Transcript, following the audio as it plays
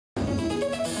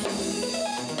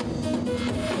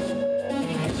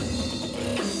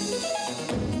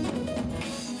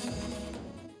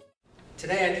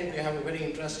Today I think we have a very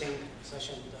interesting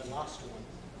session, the last one,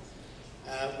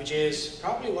 which is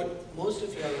probably what most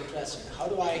of you are interested in. How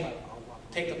do I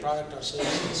take the product or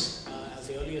services, as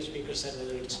the earlier speaker said,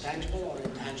 whether it's tangible or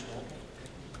intangible?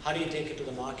 How do you take it to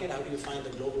the market? How do you find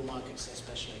the global markets,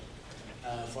 especially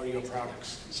for your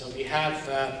products? So we have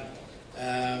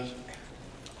a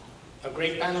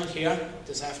great panel here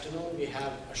this afternoon. We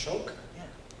have Ashok.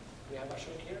 We have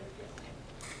Ashok here.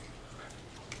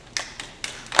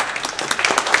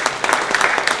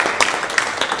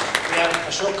 We have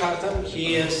Ashok Kartham.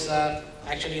 He is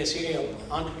actually a serial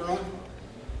entrepreneur.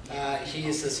 He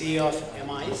is the CEO of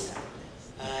MIs,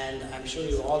 and I'm sure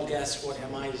you all guessed what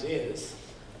MIs is.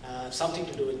 Something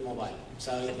to do with mobile.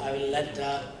 So I will let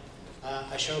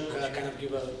Ashok kind of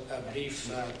give a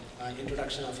brief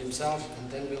introduction of himself,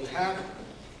 and then we'll have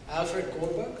Alfred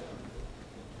Goldberg,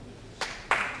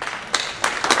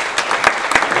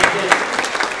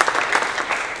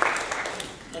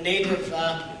 a native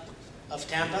of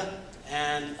Tampa,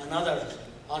 and another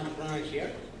entrepreneur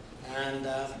here. And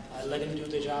I'll let him do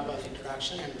the job of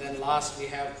introduction. And then last we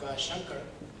have Shankar,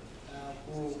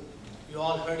 who you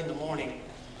all heard in the morning.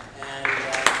 And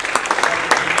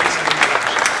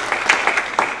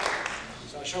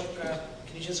so Ashok,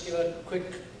 can you just give a quick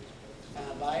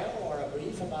bio or a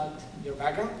brief about your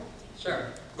background? Sure.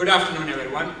 Good afternoon,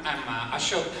 everyone. I'm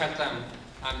Ashok Kartham.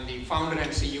 I'm the founder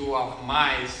and CEO of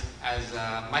MIs. As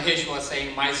Mahesh was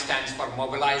saying, MIs stands for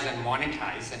Mobilize and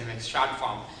Monetize, and it's short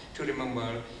form to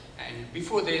remember. And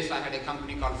before this, I had a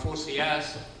company called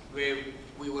 4CS, where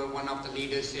we were one of the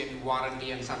leaders in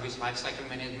warranty and service lifecycle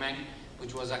management,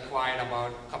 which was acquired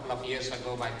about a couple of years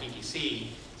ago by PTC.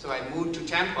 So I moved to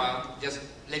Tampa just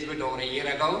a little bit over a year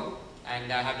ago,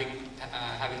 and having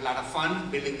a lot of fun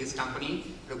building this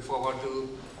company. Look forward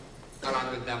to,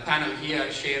 along with the panel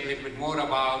here, share a little bit more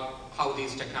about how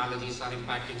these technologies are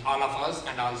impacting all of us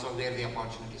and also where the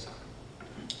opportunities are.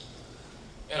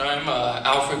 And I'm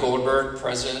Alfred Goldberg,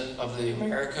 President of the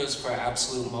Americas for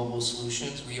Absolute Mobile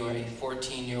Solutions. We are a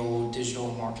 14-year-old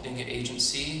digital marketing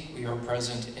agency. We are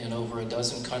present in over a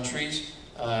dozen countries.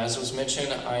 As was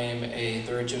mentioned, I am a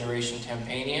third-generation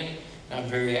Tampanian. I'm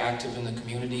very active in the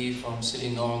community, from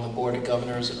sitting on the Board of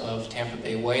Governors of Tampa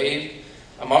Bay Wave.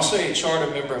 I'm also a charter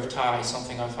member of TiE,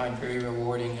 something I find very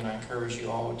rewarding, and I encourage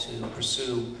you all to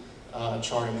pursue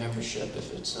charter membership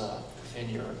if it's within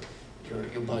your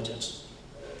budgets.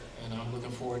 And I'm looking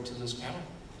forward to this panel.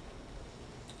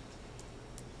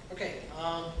 Okay,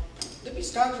 let me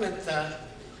start with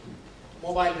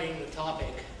mobile being the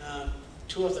topic.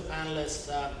 Two of the panelists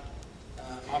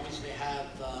obviously have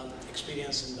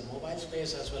experience in the mobile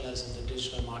space as well as in the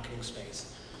digital marketing space.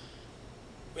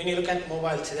 When you look at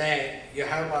mobile today, you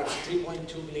have about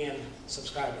 3.2 billion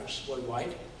subscribers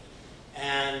worldwide.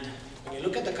 And when you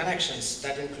look at the connections,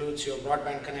 that includes your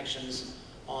broadband connections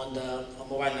on the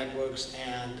mobile networks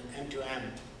and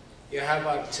M2M. You have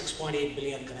about 6.8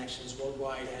 billion connections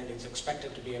worldwide, and it's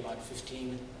expected to be about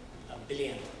 15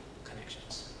 billion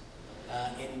connections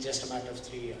in just a matter of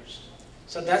 3 years.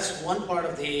 So that's one part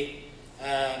of the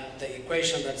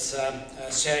equation that's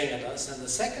staring at us. And the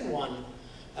second one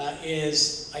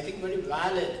is, I think, very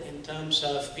valid in terms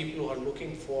of people who are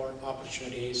looking for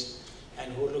opportunities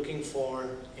and who are looking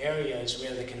for areas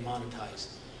where they can monetize.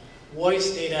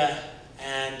 Voice data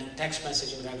and text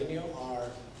messaging revenue are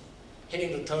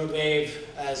hitting the third wave,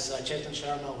 as Chetan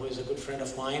Sharma, who is a good friend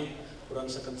of mine, who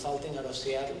runs the consulting out of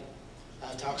Seattle,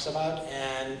 talks about,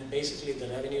 and basically the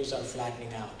revenues are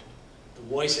flattening out. The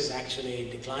voice is actually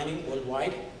declining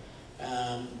worldwide,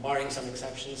 barring some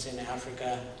exceptions in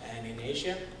Africa and in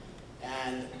Asia.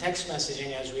 And text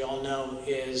messaging, as we all know,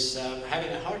 is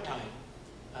having a hard time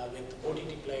with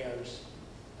OTT players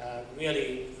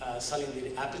really selling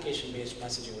the application-based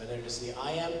messaging, whether it is the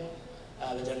IM,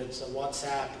 whether it's a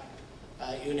WhatsApp,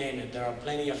 you name it. There are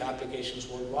plenty of applications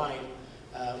worldwide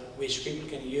which people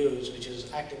can use, which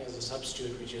is acting as a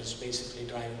substitute, which is basically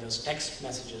driving those text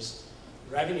messages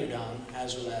revenue down,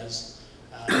 as well as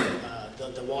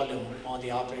the volume on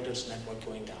the operator's network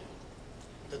going down.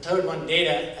 The third one,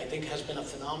 data, I think has been a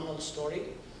phenomenal story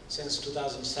since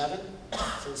 2007.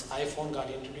 Since iPhone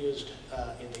got introduced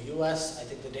in the US, I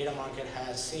think the data market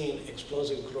has seen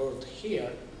explosive growth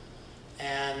here.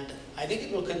 And I think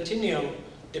it will continue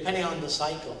depending on the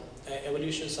cycle,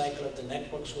 evolution cycle of the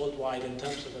networks worldwide, in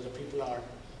terms of whether people are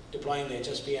deploying the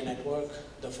HSPA network,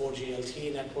 the 4G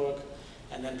LTE network,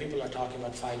 and then people are talking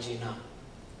about 5G now.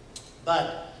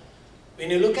 But when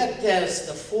you look at this,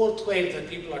 the fourth wave that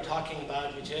people are talking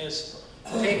about, which is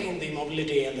taking the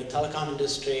mobility and the telecom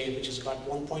industry, which is about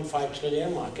 1.5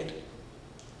 trillion market,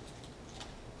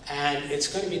 and it's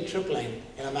going to be tripling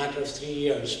in a matter of 3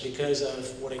 years because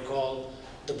of what I call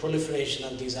the proliferation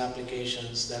of these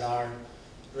applications that are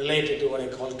related to what I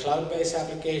call cloud-based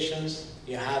applications.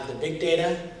 You have the big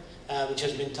data, which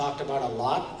has been talked about a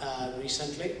lot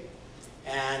recently,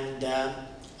 and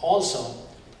also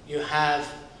you have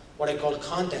what I call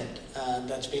content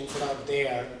that's being put out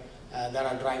there that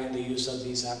are driving the use of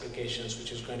these applications,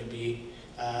 which is going to be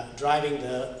driving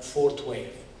the fourth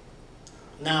wave.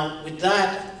 Now, with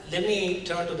that, let me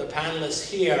turn to the panelists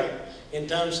here in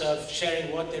terms of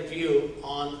sharing what their view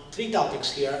on 3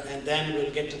 topics here, and then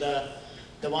we'll get to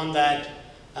the one that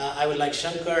I would like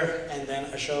Shankar and then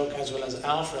Ashok as well as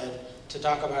Alfred to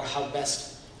talk about how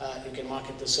best you can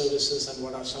market the services and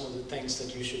what are some of the things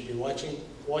that you should be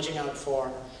watching out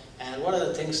for, and what are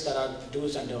the things that are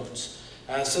do's and don'ts.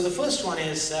 So the first one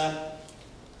is,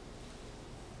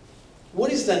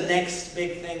 what is the next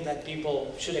big thing that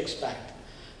people should expect?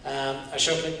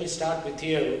 Ashok, let me start with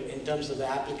you in terms of the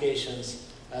applications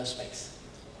space.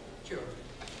 Sure.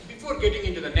 Before getting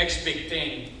into the next big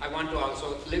thing, I want to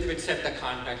also a little bit set the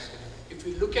context. If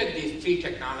we look at these 3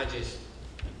 technologies,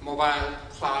 mobile,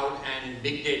 cloud, and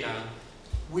big data,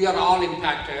 we are all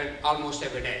impacted almost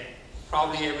every day,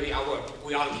 probably every hour.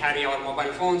 We all carry our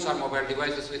mobile phones, our mobile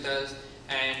devices with us,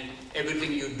 and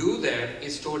everything you do there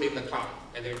is stored in the cloud.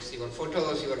 Whether it's your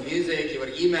photos, your music, your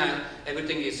email,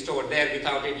 everything is stored there.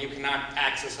 Without it, you cannot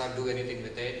access or do anything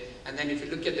with it. And then if you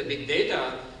look at the big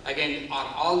data, again,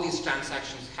 are all these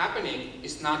transactions happening?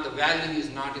 It's not, the value is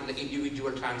not in the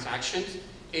individual transactions.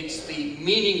 It's the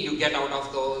meaning you get out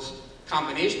of those,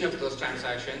 combination of those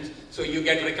transactions. So you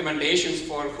get recommendations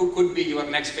for who could be your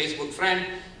next Facebook friend,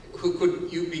 who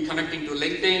could you be connecting to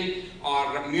LinkedIn,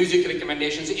 or music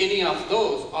recommendations. Any of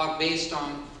those are based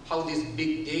on how this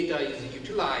big data is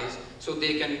utilized, so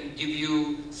they can give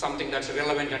you something that's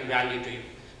relevant and value to you.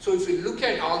 So if you look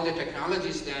at all the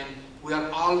technologies, then we are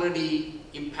already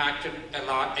impacted a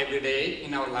lot every day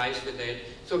in our lives with it.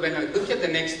 So when I look at the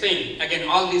next thing, again,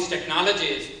 all these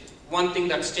technologies, one thing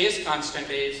that stays constant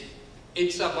is,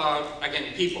 it's about,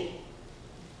 again, people.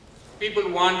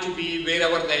 People want to be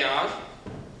wherever they are.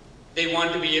 They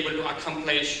want to be able to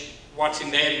accomplish what's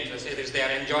in their interest. Either they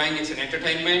are enjoying it's an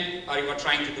entertainment, or you are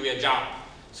trying to do a job.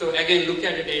 So again, look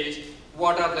at it as,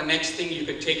 what are the next thing you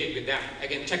can take it with them?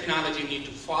 Again, technology need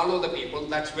to follow the people.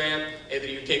 That's where either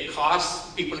you take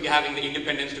cars, people having the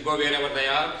independence to go wherever they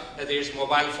are, whether it's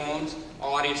mobile phones,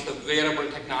 or it's the wearable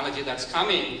technology that's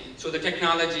coming. So the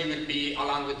technology will be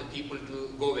along with the people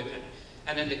to go with it.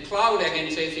 And then the cloud, again,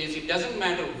 says is, it doesn't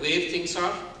matter where things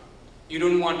are. You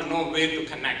don't want to know where to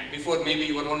connect. Before, maybe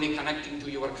you were only connecting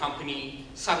to your company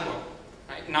server.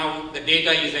 Right? Now the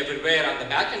data is everywhere on the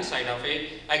back-end side of it.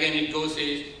 Again, it goes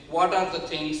is, what are the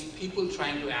things people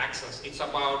trying to access? It's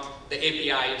about the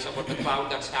API, it's about the cloud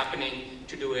that's happening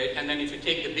to do it. And then if you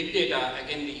take the big data,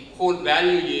 again, the whole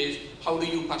value is, how do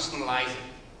you personalize it?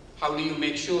 How do you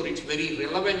make sure it's very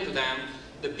relevant to them?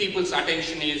 The people's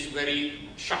attention is very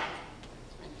sharp.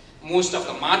 Most of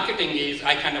the marketing is,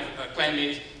 I kind of claim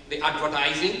is, the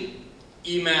advertising,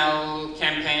 email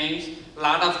campaigns, a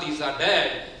lot of these are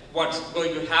dead. What's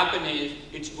going to happen is,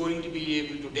 it's going to be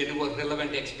able to deliver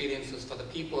relevant experiences for the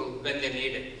people when they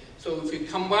need it. So if you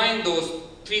combine those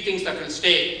 3 things that will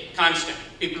stay constant,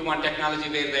 people want technology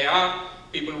where they are,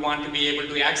 people want to be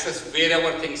able to access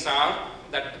wherever things are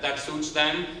that suits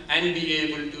them, and be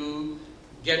able to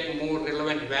get more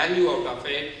relevant value out of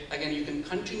it. Again, you can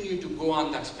continue to go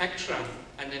on that spectrum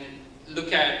and then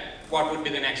look at what would be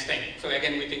the next thing. So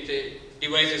again, we think the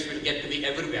devices will get to be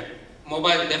everywhere.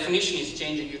 Mobile definition is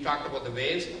changing. You talked about the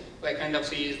waves. What I kind of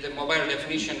see is the mobile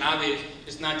definition now is,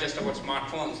 it's not just about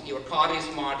smartphones. Your car is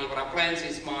smart, your appliance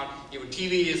is smart, your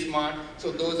TV is smart.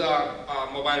 So those are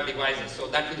mobile devices. So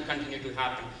that will continue to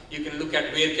happen. You can look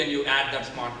at where can you add that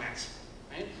smartness.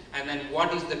 Right? And then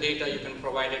what is the data you can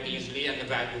provide it easily, and the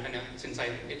value. And since I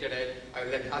hit it, I'll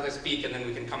let others speak, and then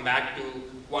we can come back to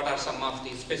what are some of the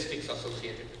specifics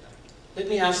associated with that. Let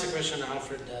me ask the question,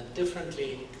 Alfred,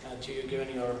 differently to you,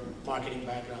 given your marketing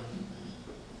background.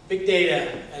 Big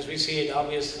data, as we see it,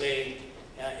 obviously,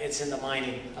 it's in the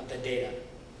mining of the data.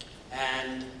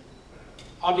 And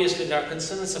obviously, there are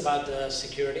concerns about the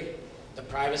security, the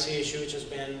privacy issue, which has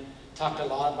been talked a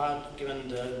lot about, given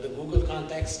the Google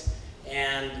context.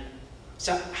 And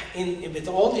so, with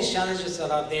all these challenges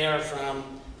that are there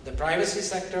from the privacy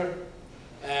sector,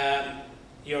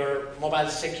 your mobile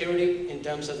security in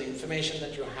terms of the information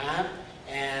that you have,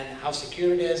 and how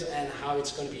secure it is, and how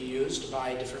it's going to be used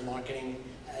by different marketing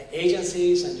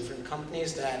agencies and different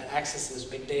companies that access this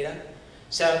big data.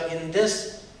 So in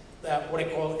this, what I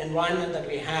call environment that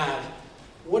we have,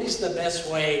 what is the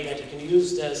best way that you can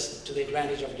use this to the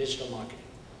advantage of digital marketing?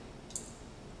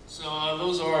 So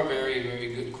those are very,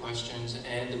 very good questions,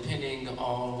 and depending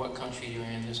on what country you're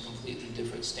in, there's completely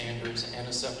different standards and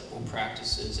acceptable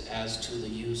practices as to the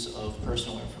use of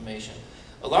personal information.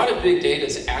 A lot of big data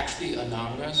is actually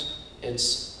anonymous.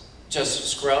 It's just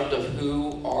scrubbed of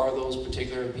who are those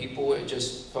particular people. It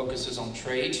just focuses on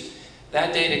traits.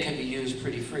 That data can be used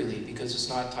pretty freely because it's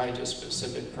not tied to a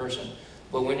specific person.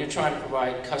 But when you're trying to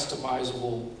provide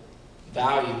customizable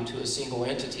value to a single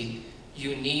entity,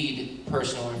 you need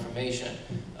personal information.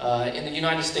 In the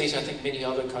United States, I think many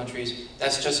other countries,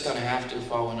 that's just going to have to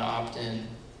follow an opt-in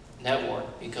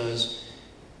network, because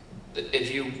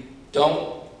if you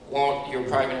don't want your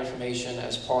private information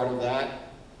as part of that,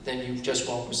 then you just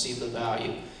won't receive the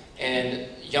value. And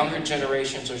younger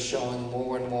generations are showing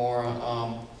more and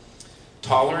more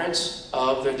tolerance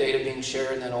of their data being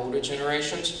shared than older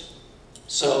generations.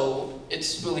 So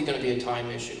it's really going to be a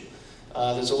time issue.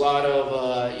 There's a lot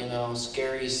of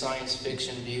scary science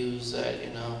fiction views that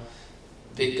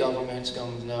big government's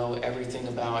going to know everything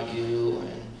about you,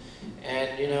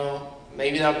 and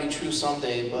maybe that'll be true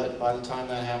someday, but by the time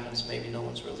that happens, maybe no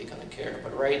one's really going to care.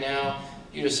 But right now,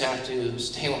 you just have to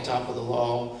stay on top of the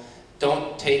law.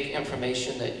 Don't take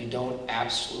information that you don't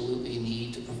absolutely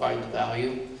need to provide the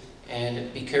value,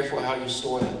 and be careful how you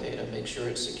store that data. Make sure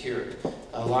it's secured.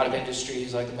 A lot of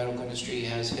industries, like the medical industry,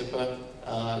 has HIPAA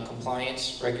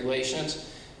compliance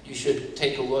regulations. You should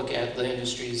take a look at the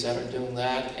industries that are doing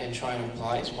that and try and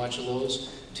apply as much of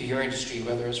those to your industry,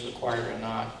 whether it's required or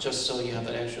not, just so you have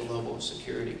that extra level of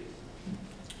security.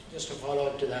 Just to follow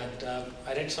up to that,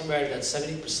 I read somewhere that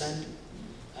 70%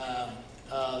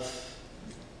 of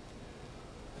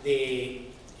the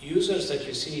users that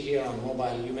you see here on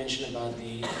mobile, you mentioned about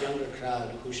the younger crowd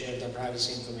who share their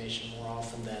privacy information more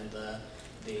often than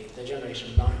the generation,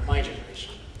 not my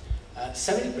generation.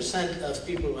 70% of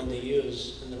people, when they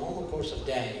use, in the normal course of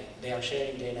day, they are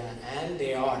sharing data, and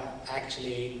they are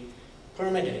actually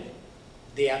permitting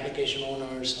the application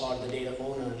owners or the data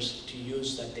owners to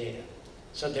use that data.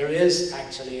 So there is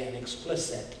actually an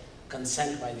explicit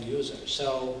consent by the user.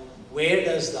 So where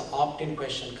does the opt-in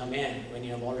question come in when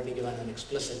you have already given an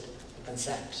explicit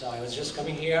consent? So I was just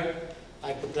coming here,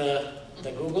 I put the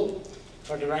Google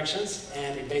for directions,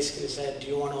 and it basically said, do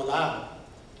you want to allow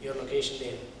your location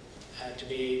data to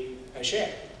be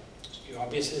shared? You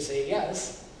obviously say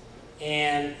yes,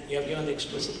 and you have given the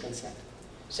explicit consent.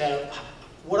 So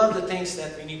what are the things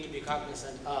that we need to be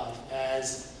cognizant of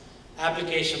as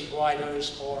application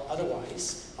providers or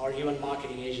otherwise, or even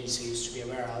marketing agencies to be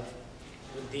aware of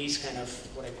with these kind of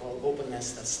what I call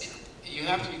openness that's there? You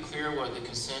have to be clear what the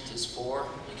consent is for.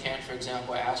 You can't, for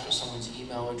example, ask for someone's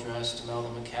email address to mail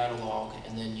them a catalog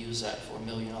and then use that for a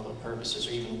million other purposes,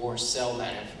 or even worse, sell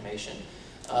that information.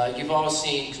 You've all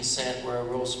seen consent where a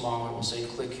real small will say,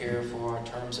 click here for our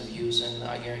terms of use, and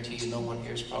I guarantee you no one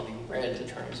here has probably read the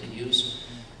terms of use.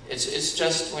 It's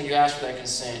just when you ask for that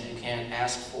consent, you can't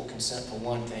ask for consent for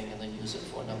one thing and then use it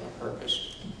for another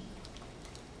purpose.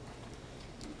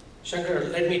 Shankar,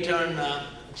 let me turn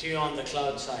to you on the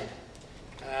cloud side.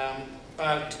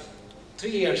 About 3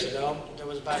 years ago, there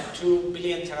was about 2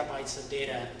 billion terabytes of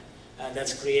data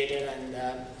that's created, and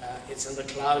it's in the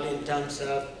cloud in terms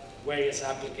of various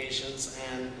applications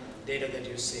and data that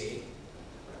you see.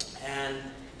 And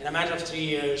in a matter of 3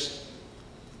 years,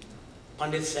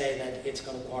 pundits say that it's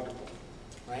going to quadruple,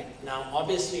 right? Now,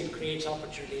 obviously, it creates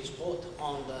opportunities both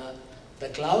on the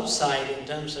cloud side in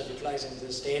terms of utilizing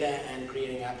this data and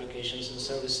creating applications and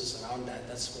services around that.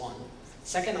 That's one.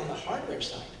 Second, on the hardware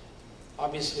side,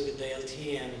 obviously with the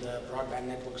LTE and the broadband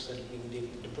networks that are being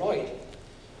deployed,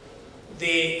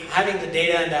 having the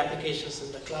data and the applications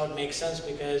in the cloud makes sense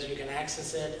because you can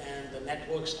access it, and the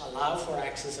networks allow for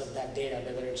access of that data,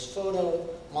 whether it's photo,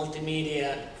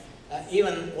 multimedia,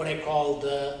 even what I call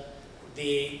the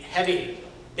heavy,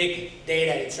 big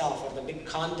data itself, or the big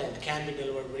content can be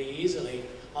delivered very easily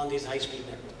on these high-speed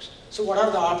networks. So what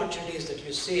are the opportunities that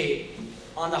you see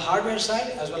on the hardware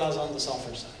side as well as on the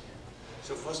software side?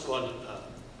 So first of all,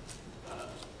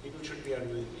 people should be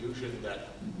under the illusion that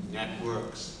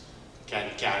networks can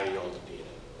carry all the data.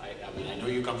 I mean, I know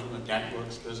you come from a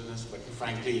networks business, but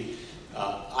frankly,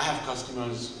 I have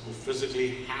customers who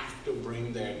physically have to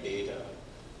bring their data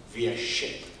via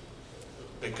ship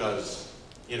because,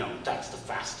 that's the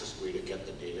fastest way to get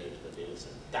the data into the data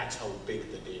set. That's how big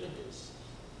the data is.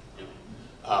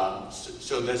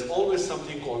 So there's always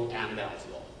something called Amdahl's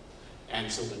law. And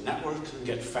so the network can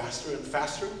get faster and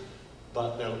faster,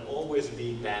 but there'll always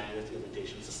be bandwidth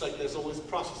limitations. It's like there's always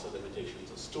processor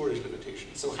limitations or storage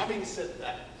limitations. So having said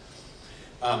that,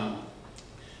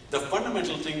 the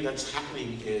fundamental thing that's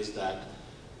happening is that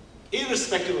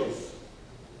irrespective of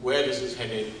where this is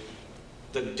headed,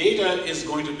 the data is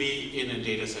going to be in a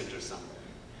data center somewhere.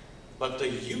 But the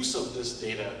use of this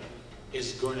data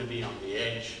is going to be on the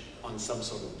edge on some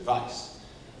sort of device.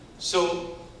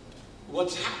 So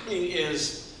what's happening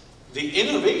is the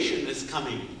innovation is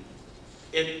coming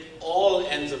at all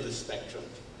ends of the spectrum.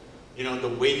 You know, the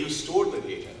way you store the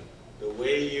data, the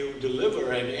way you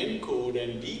deliver and encode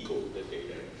and decode the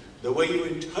data, the way you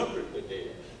interpret the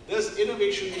data. There's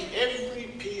innovation in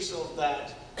every piece of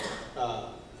that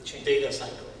data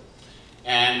cycle.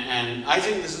 And I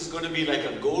think this is going to be like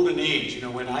a golden age. You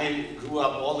know, when I grew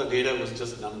up, all the data was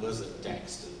just numbers and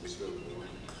text. It was real boring.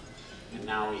 And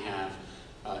now we have,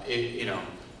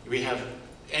 we have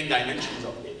n dimensions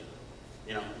of data.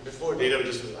 You know, before data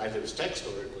just was either it was text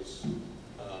or it was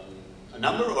a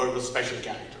number or it was special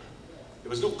character. There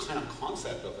was no kind of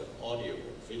concept of an audio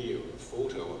or video or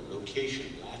photo or location,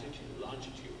 latitude,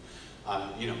 longitude,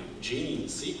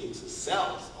 genes, sequences,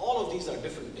 cells. All of these are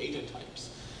different data types.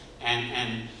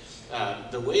 And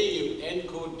the way you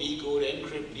encode, decode,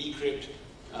 encrypt, decrypt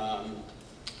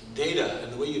data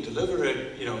and the way you deliver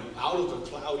it, out of the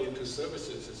cloud into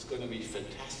services is going to be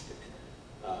fantastic.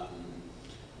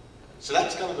 So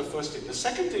that's kind of the first thing. The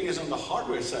second thing is on the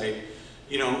hardware side.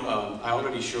 I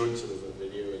already showed sort of a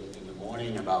video in the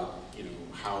morning about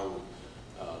how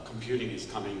computing is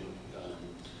coming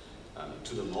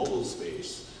to the mobile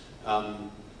space.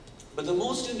 But the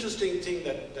most interesting thing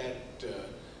that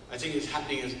I think is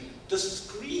happening is the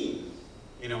screen.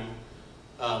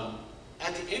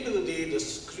 At the end of the day, the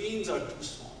screens are too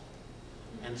small.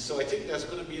 And so I think there's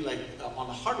going to be, like, on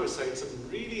the hardware side, some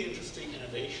really interesting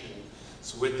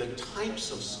innovations with the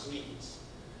types of screens.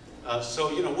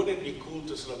 Wouldn't it be cool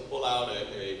to sort of pull out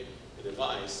a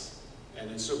device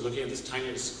and instead of looking at this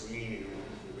tiny screen,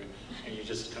 and you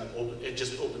just kind of it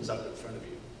just opens up in front of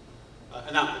you.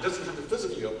 And now, it doesn't have to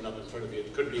physically open up in front of you.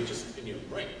 It could be just in your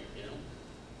brain,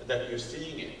 that you're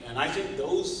seeing it. And I think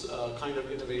those kind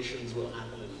of innovations will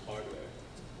happen in hardware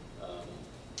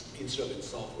instead of in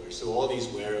software. So all these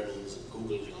wearables, and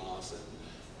Google Glass,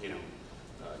 and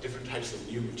different types of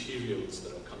new materials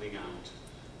that are coming out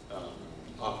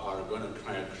are going to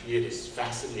try to create this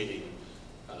fascinating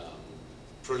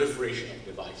proliferation of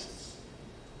devices.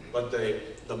 But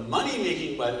the money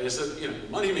making,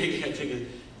 money making, I think,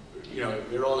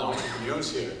 we're all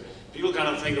entrepreneurs here. People kind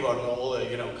of think about all the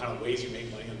kind of ways you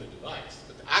make money on the device.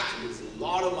 But actually, there's a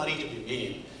lot of money to be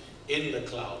made in the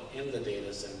cloud, in the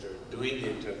data center, doing the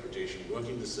interpretation,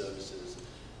 working the services,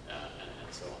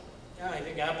 and so on. Yeah, I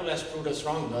think Apple has proved us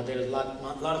wrong, though. There's a lot of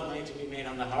money to be made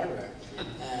on the hardware.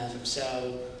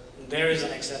 So there is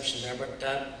an exception there. But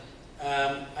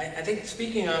I think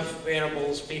speaking of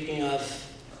wearables, speaking of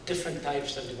different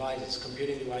types of devices,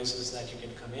 computing devices that you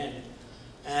can come in,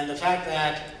 and the fact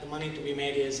that the money to be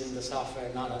made is in the software,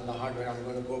 not on the hardware, I'm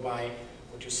going to go by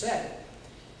what you said.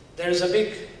 There's a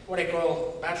big, what I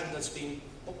call, battle that's being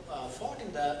fought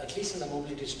at least in the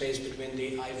mobility space between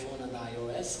the iPhone and the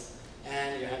iOS,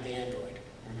 and you have the Android.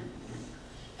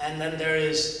 And then there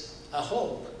is a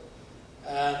hope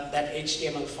that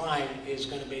HTML5 is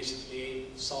going to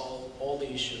basically solve all the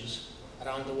issues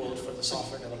around the world for the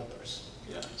software developers.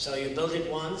 Yeah. So you build it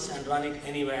once and run it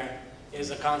anywhere is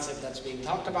a concept that's being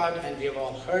talked about, and we've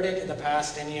all heard it in the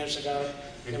past. 10 years ago,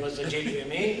 there was the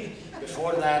J2ME.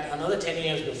 Before that, another 10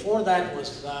 years before that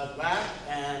was WAP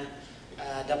and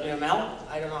WML.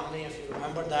 I don't know how many of you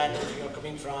remember that if you're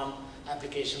coming from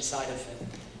application side of it.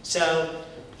 So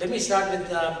let me start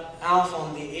with Alf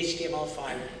on the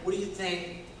HTML5. What do you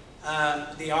think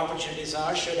the opportunities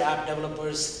are? Should app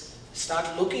developers start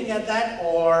looking at that,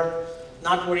 or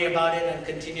not worry about it and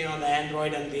continue on the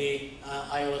Android and the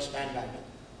iOS bandwagon?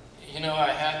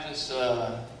 I had this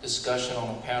discussion on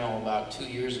a panel about 2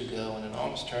 years ago, and it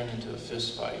almost turned into a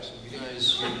fist fight. So you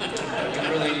guys,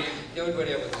 you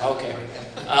really... Okay.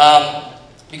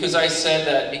 Because I said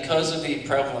that because of the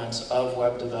prevalence of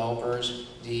web developers,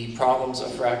 the problems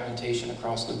of fragmentation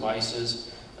across devices,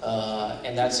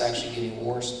 and that's actually getting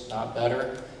worse, not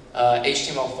better,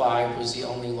 HTML5 was the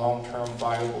only long-term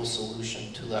viable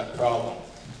solution to that problem.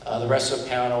 The rest of the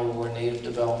panel were native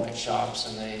development shops,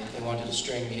 and they wanted to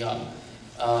string me up.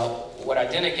 What I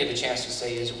didn't get a chance to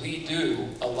say is we do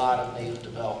a lot of native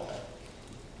development.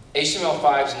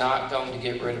 HTML5 is not going to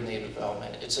get rid of native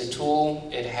development. It's a tool,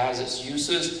 it has its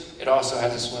uses, it also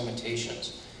has its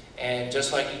limitations. And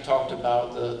just like you talked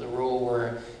about the rule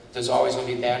where there's always going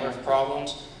to be bandwidth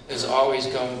problems, there's always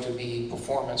going to be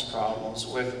performance problems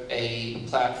with a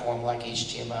platform like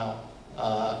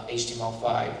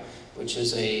HTML5, which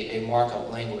is a markup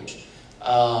language.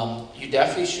 You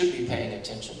definitely should be paying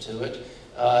attention to it.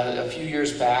 A few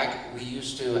years back, we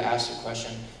used to ask the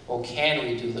question, well, can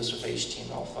we do this with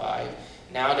HTML5?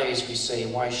 Nowadays, we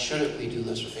say, why shouldn't we do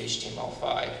this with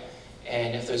HTML5?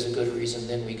 And if there's a good reason,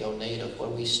 then we go native.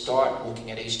 But we start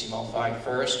looking at HTML5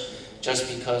 first,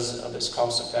 just because of its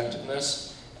cost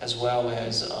effectiveness, as well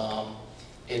as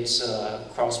its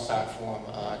cross-platform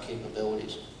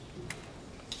capabilities.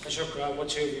 Ashok,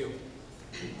 what's your view?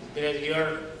 Because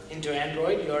you're into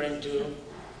Android, you're into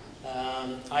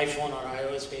iPhone or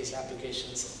iOS-based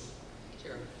applications.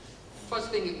 Sure. First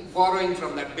thing, borrowing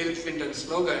from that Bill Clinton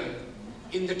slogan,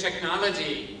 in the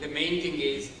technology, the main thing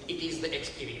is, it is the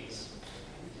experience.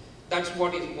 That's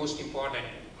what is most important.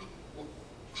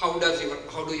 How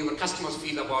do your customers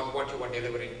feel about what you are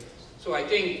delivering? So I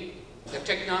think the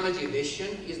technology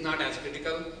decision is not as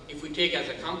critical. If we take as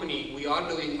a company, we are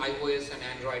doing iOS and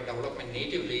Android development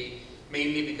natively,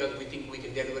 mainly because we think we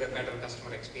can deliver a better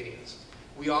customer experience.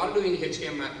 We are doing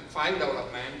HTML5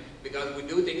 development because we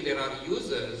do think there are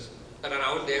users that are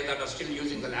out there that are still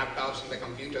using the laptops and the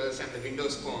computers and the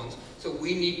Windows phones. So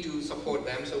we need to support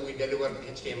them, so we deliver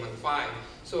HTML5.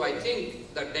 So I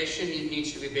think the decision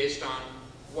needs to be based on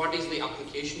what is the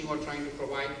application you are trying to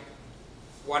provide,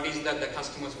 what is that the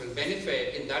customers will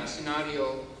benefit. In that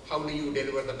scenario, how do you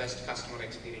deliver the best customer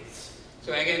experience?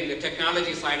 So again, the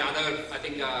technology side, I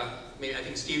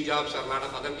think Steve Jobs or a lot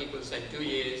of other people said 2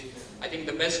 years, I think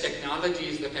the best technology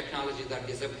is the technology that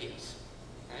disappears.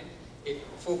 Right? It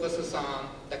focuses on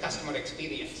the customer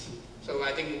experience. So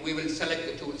I think we will select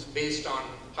the tools based on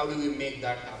how do we make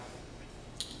that happen.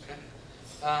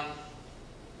 Okay.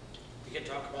 We can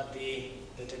talk about the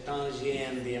technology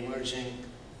and the emerging,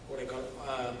 what I call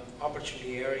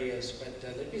opportunity areas,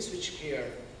 but let me switch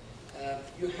gear.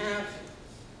 You have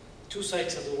two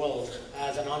sides of the world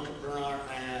as an entrepreneur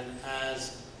and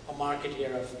as a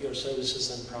marketeer of your services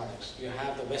and products. You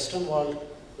have the Western world,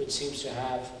 which seems to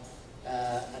have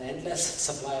an endless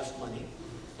supply of money,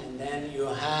 and then you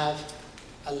have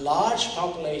a large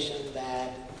population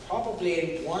that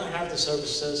probably want to have the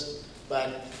services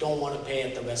but don't want to pay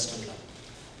at the Western level.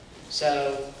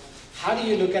 So how do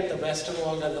you look at the Western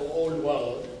world and the old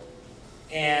world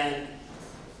and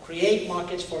create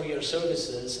markets for your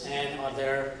services? And are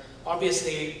there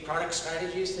obviously product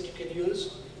strategies that you can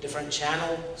use, different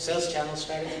sales channel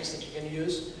strategies that you can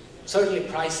use? Certainly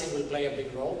pricing will play a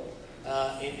big role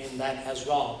in that as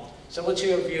well. So what's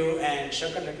your view? And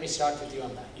Shankar, let me start with you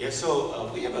on that. Yeah,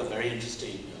 so we have a very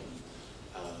interesting,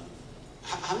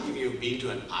 how many of you have been to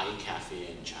an iCafe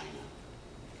in China?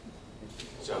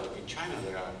 So in China,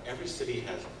 every city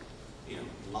has,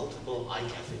 multiple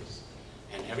iCafes,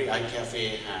 and every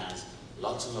iCafe has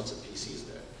lots and lots of PCs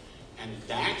there, and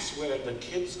that's where the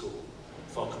kids go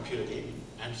for computer gaming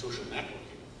and social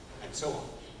networking and so on.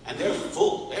 And they're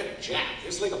full, they're jacked.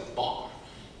 It's like a bar.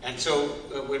 And so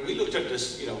when we looked at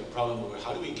this, problem of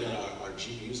how do we get our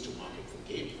GPUs to market for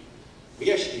gaming,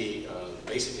 we actually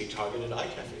basically targeted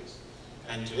iCafes,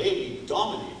 and today we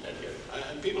dominate that area.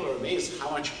 And people are amazed how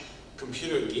much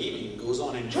computer gaming goes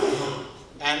on in China,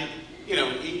 and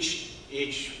each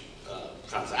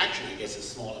transaction, I guess, is a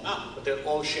small amount, but they're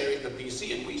all sharing the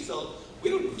PC, and we felt we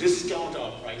don't discount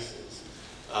our prices.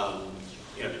 A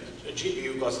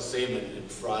GPU costs the same in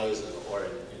fries or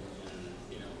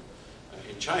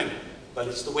in China, but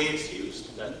it's the way it's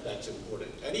used that's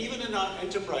important. And even in our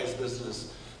enterprise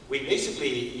business, we basically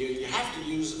you have to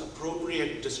use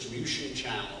appropriate distribution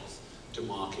channels to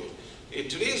market. In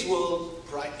today's world,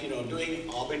 doing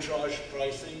arbitrage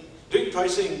pricing,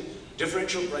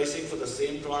 differential pricing for the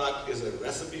same product is a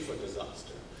recipe for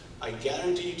disaster. I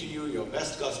guarantee to you, your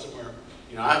best customer,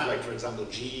 I have, like, for example,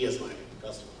 GE as my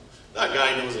customer. That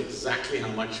guy knows exactly how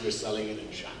much we're selling it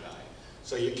in Shanghai.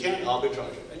 So you can't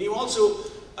arbitrage it. And you also,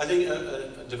 I think,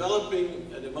 a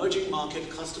developing, an emerging market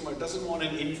customer doesn't want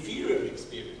an inferior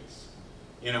experience.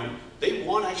 They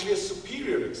want actually a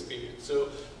superior experience. So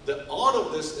the art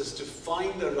of this is to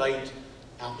find the right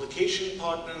application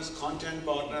partners, content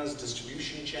partners,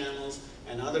 distribution channels,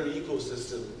 and other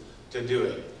ecosystem to do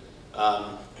it.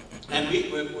 And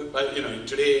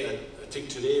today, I think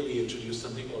today we introduced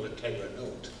something called a Tegra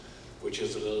Note, which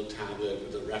is a little tablet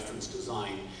with a reference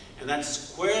design, and that's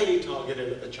squarely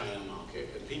targeted at the China market.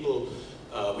 And people,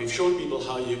 we've shown people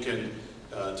how you can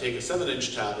take a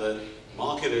 7-inch tablet,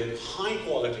 market it high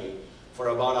quality for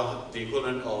about the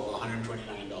equivalent of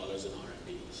 $129 in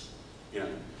RMBs,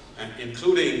 and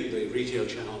including the retail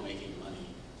channel making money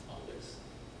on this.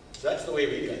 So that's the way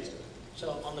we guys do it.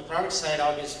 So on the product side,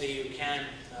 obviously you can,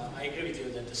 I agree with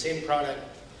you that the same product,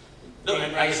 no,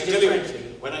 and I can tell you,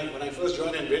 when I first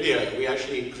joined NVIDIA, we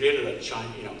actually created a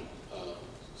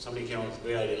somebody came up with a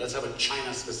great idea. Let's have a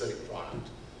China-specific product.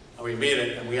 And we made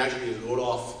it, and we actually wrote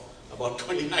off about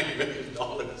 $29 million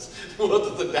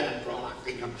worth of the damn product,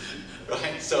 you know,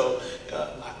 right? So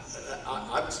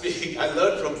I'm speaking, I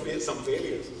learned from some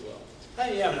failures as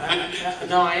well.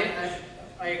 No,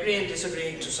 I agree and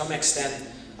disagree to some extent.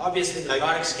 Obviously, the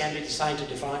products can be designed to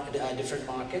define different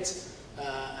markets.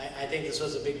 I think this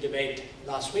was a big debate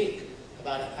last week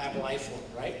about Apple iPhone,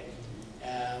 right?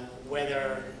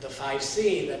 Whether the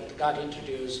 5C that got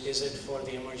introduced, is it for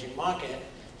the emerging market?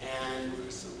 And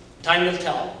time will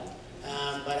tell.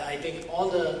 But I think all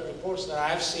the reports that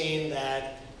I've seen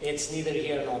that it's neither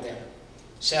here nor there.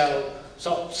 So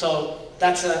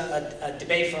that's a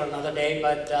debate for another day.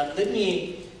 But let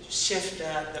me shift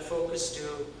the focus to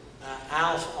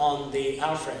on the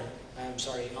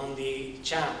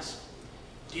channels.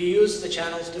 Do you use the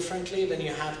channels differently when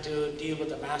you have to deal with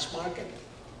the mass market,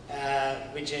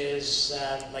 which is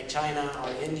like China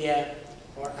or India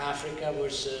or Africa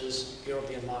versus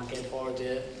European market or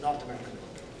the North American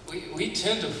market? We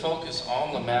tend to focus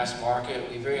on the mass market.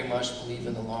 We very much believe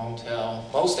in the long tail.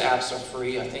 Most apps are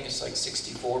free. I think it's like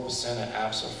 64% of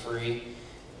apps are free.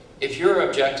 If your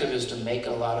objective is to make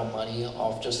a lot of money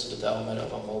off just the development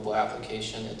of a mobile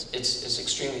application, it's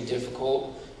extremely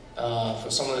difficult for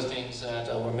some of the things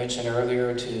that were mentioned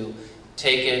earlier to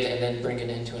take it and then bring it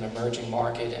into an emerging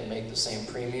market and make the same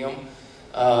premium.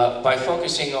 By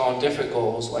focusing on different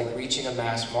goals like reaching a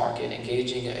mass market,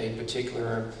 engaging a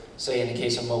particular, say in the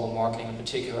case of mobile marketing, a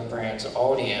particular brand's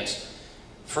audience,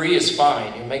 free is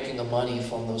fine. You're making the money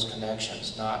from those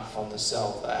connections, not from the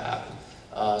sell of the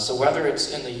app. So whether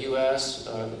it's in the US,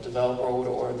 the developed world,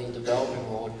 or the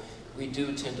developing world, we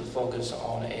do tend to focus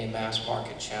on a mass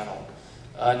market channel.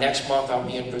 Next month I'll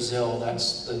be in Brazil.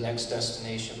 That's the next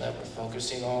destination that we're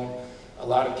focusing on. A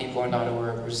lot of people are not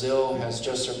aware Brazil has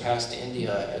just surpassed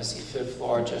India as the 5th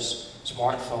largest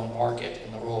smartphone market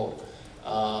in the world.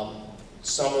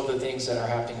 Some of the things that are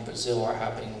happening in Brazil are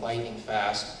happening lightning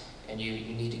fast, and you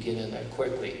need to get in there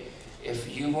quickly.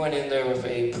 If you went in there with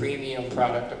a premium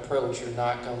product approach, you're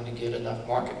not going to get enough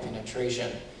market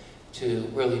penetration to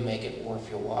really make it worth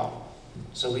your while.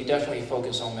 So we definitely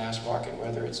focus on mass market,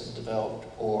 whether it's in developed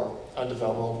or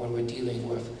undeveloped, when we're dealing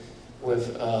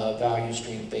with value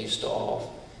stream based off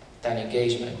that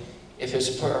engagement. If it's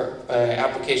per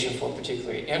application for a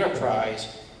particular enterprise,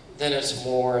 then it's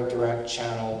more direct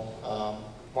channel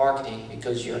marketing,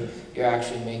 because you're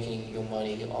actually making your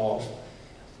money off,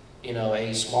 you know,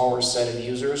 a smaller set of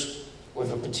users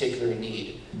with a particular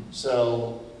need.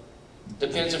 So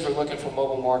depends if we're looking for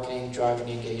mobile marketing, driving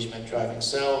engagement, driving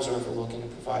sales, or if we're looking to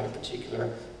provide a particular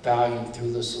value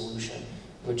through the solution,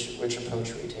 which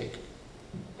approach we take.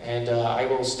 And I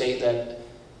will state that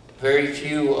very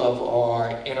few of our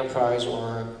enterprise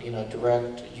or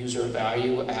direct user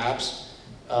value apps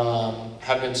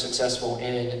have been successful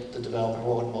in the developing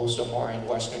world. Most of them are in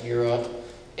Western Europe,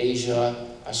 Asia,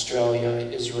 Australia,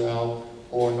 Israel,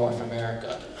 or North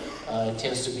America. It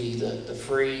tends to be the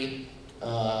free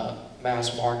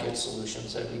mass market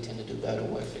solutions that we tend to do better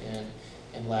with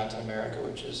in Latin America,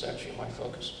 which is actually my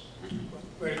focus.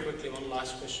 Very quickly, one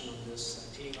last question on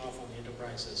this, teeing off on the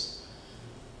enterprises.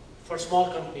 For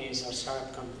small companies or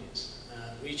startup companies,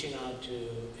 reaching out to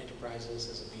enterprises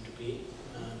as a B2B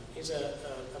is a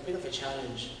bit of a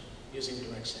challenge using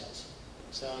direct sales.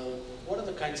 So what are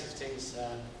the kinds of things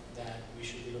that we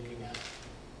should be looking at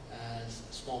as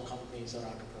small companies or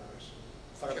entrepreneurs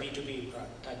for a B2B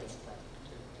type of product?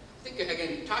 I think,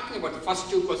 again, talking about the first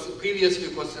two questions, previous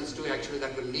two questions too, actually,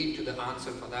 that will lead to the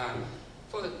answer for that.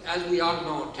 As we all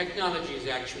know, technology is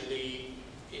actually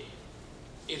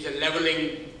a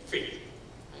leveling field.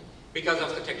 Right? Because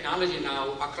of the technology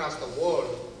now across the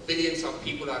world, billions of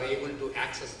people are able to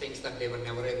access things that they were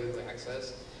never able to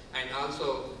access. And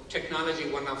also, technology,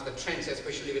 one of the trends,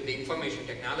 especially with the information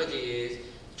technology, it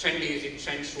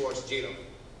trends towards zero.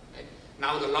 Right?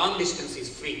 Now the long distance is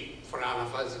free for all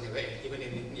of us in a way, even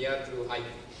in India through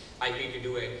IP to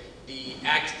do it. The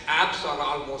apps are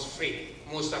almost free.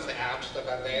 Most of the apps that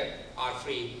are there are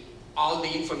free. All the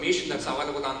information that's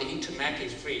available on the internet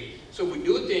is free. So we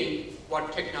do think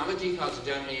what technology has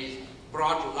done is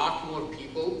brought a lot more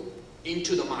people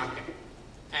into the market.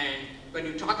 And when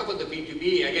you talk about the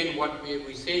B2B, again, what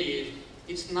we say is,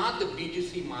 it's not the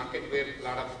B2C market where a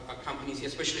lot of companies,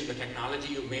 especially in the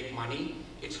technology, you make money.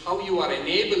 It's how you are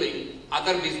enabling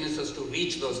other businesses to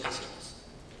reach those customers.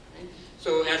 Right?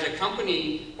 So as a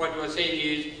company, what we're saying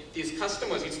is, these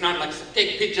customers, it's not like,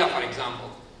 take pizza for example.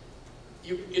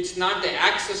 It's not the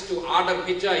access to order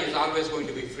pizza is always going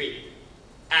to be free.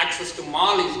 access to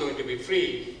mall is going to be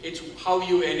free. It's how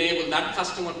you enable that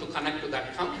customer to connect to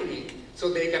that company so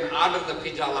they can order the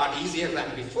pizza a lot easier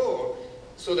than before,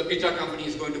 so the pizza company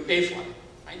is going to pay for it.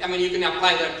 Right? I mean, you can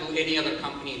apply that to any other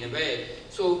company in a way.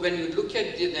 So when you look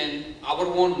at then our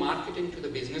own marketing to the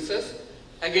businesses,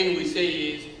 again we say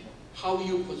is how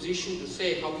you position to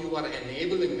say how you are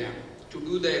enabling them to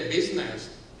do their business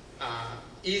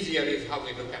easier is how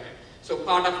we look at it. So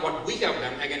part of what we have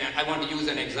done, again I want to use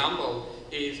an example,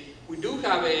 is we do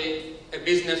have a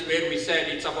business where we said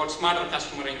it's about smarter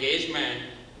customer engagement,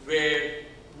 where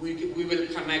we will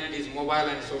connect these mobile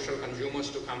and social consumers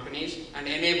to companies and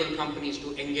enable companies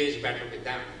to engage better with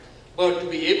them. But to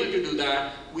be able to do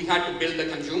that, we had to build the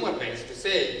consumer base to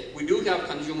say, we do have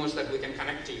consumers that we can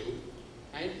connect to you,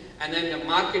 right? And then the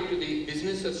market to the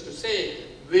businesses to say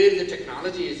where the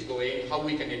technology is going, how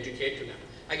we can educate to them.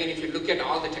 Again, if you look at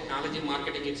all the technology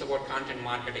marketing, it's about content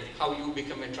marketing, how you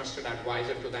become a trusted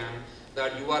advisor to them,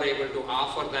 that you are able to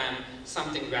offer them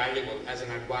something valuable as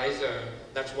an advisor.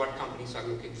 That's what companies are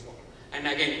looking for. And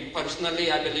again,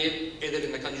 personally, I believe either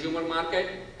in the consumer market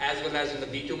as well as in the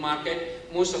B2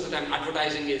 market, most of the time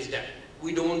advertising is dead.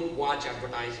 We don't watch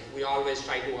advertising. We always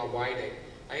try to avoid it.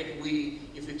 Right?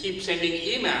 If we keep sending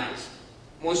emails,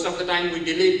 most of the time we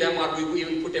delete them, or we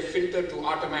even put a filter to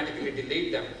automatically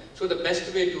delete them. So the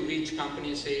best way to reach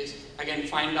companies is, again,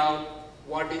 find out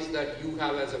what is that you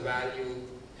have as a value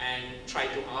and try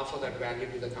to offer that value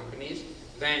to the companies.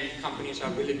 Then companies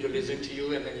are willing to listen to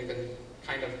you, and then you can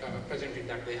kind of present it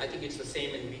that way. I think it's the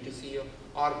same in B2C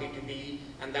or B2B,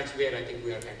 and that's where I think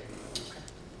we are heading. Okay.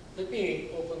 Let me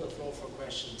open the floor for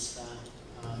questions,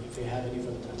 if you have any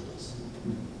for the panelists.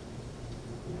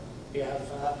 You have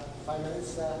 5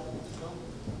 minutes? No?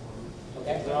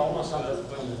 Okay, we're almost on the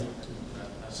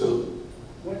So,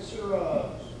 what's your,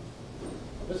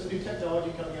 there's a new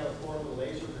technology coming out of Florida, the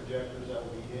laser projectors that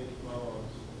will be in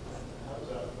phones. How does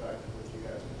that affect what you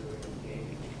guys are doing in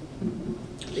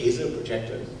gaming? Laser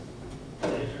projectors.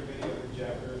 Laser video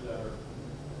projectors that are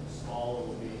small and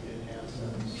will be in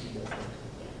handsets.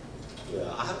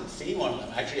 Yeah, I haven't seen one of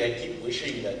them. Actually, I keep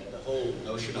wishing that the whole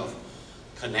notion of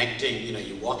connecting,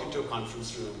 you walk into a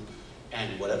conference room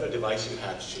and whatever device you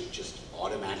have should just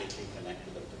automatically connect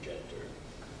to the projector.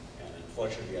 And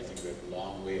unfortunately, I think we're a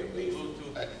long way away from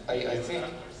I think.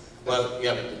 Well,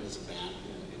 yeah, but there's a ban.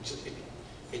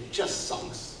 It just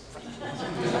sucks, frankly.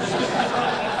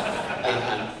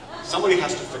 and somebody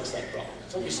has to fix that problem.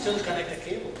 So we still connect the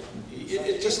cable.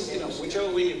 It just, whichever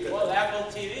way you go. Well,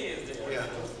 Apple TV is different. Yeah.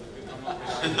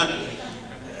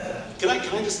 Can I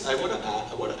just, I want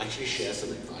to actually share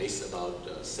some advice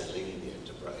about selling in the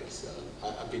enterprise.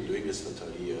 I've been doing this for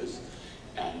 30 years,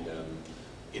 and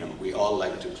we all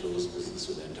like to close business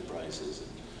with enterprises.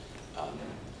 And,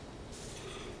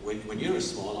 when you're a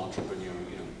small entrepreneur,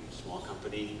 small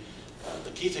company,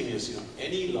 the key thing is,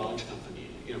 any large company,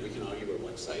 we can argue about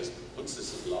what size. Once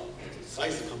this is large, the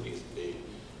size of the company is big,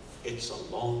 it's a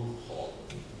long haul.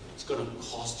 It's going to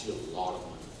cost you a lot of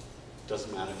money. It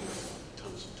doesn't matter in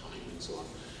terms of time and so on.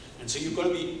 And so you've got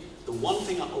to be, the one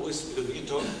thing I always, because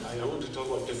I want to talk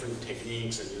about different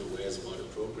techniques and where's what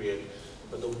appropriate,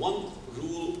 but the one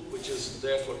rule which is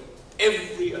there for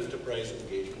every enterprise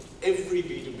engagement, every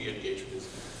B2B engagement is,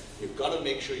 you've got to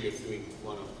make sure you're doing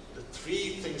one of the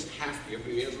 3 things you have to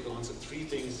be able to answer 3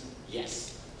 things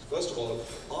yes. First of all,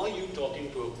 are you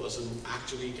talking to a person who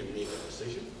actually can make a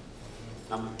decision?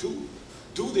 Number 2,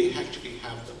 do they actually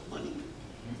have the money?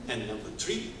 And number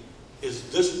 3,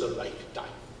 is this the right time?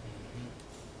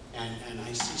 And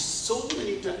I see so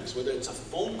many times, whether it's a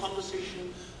phone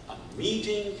conversation, a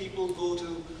meeting people go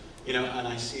to, and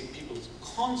I see people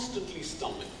constantly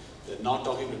stumbling. They're not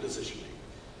talking to decision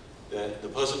maker. The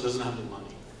person doesn't have the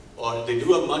money. Or they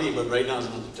do have money, but right now is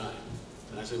not the time.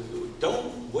 And I say,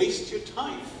 don't waste your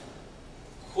time.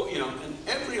 And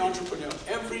every entrepreneur,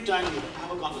 every time you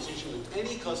have a conversation with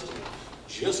any customer,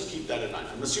 just keep that in mind.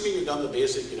 I'm assuming you've done the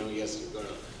basic, yes, you've got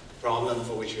a problem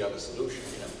for which you have a solution,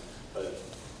 but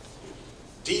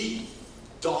D,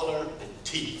 dollar, and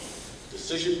T.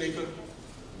 Decision maker,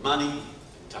 money,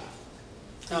 and time.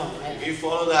 No, if you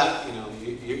follow that,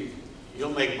 you'll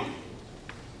make money.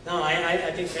 No,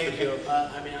 I think, thank you.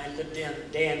 I live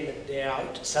day in, day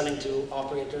out, selling to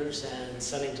operators and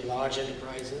selling to large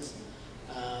enterprises.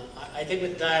 I think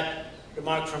with that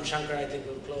remark from Shankar, I think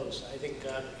we'll close. I think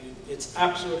it's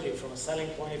absolutely, from a selling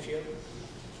point of view,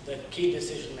 the key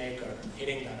decision maker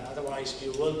hitting that. Otherwise,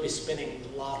 you will be spinning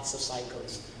lots of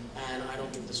cycles. And I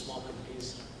don't think the small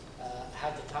companies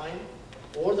have the time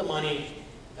or the money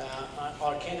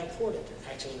or can afford it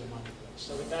actually in the marketplace.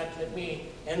 So with that, let me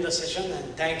end the session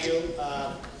and thank you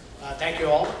Thank you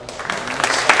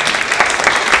all.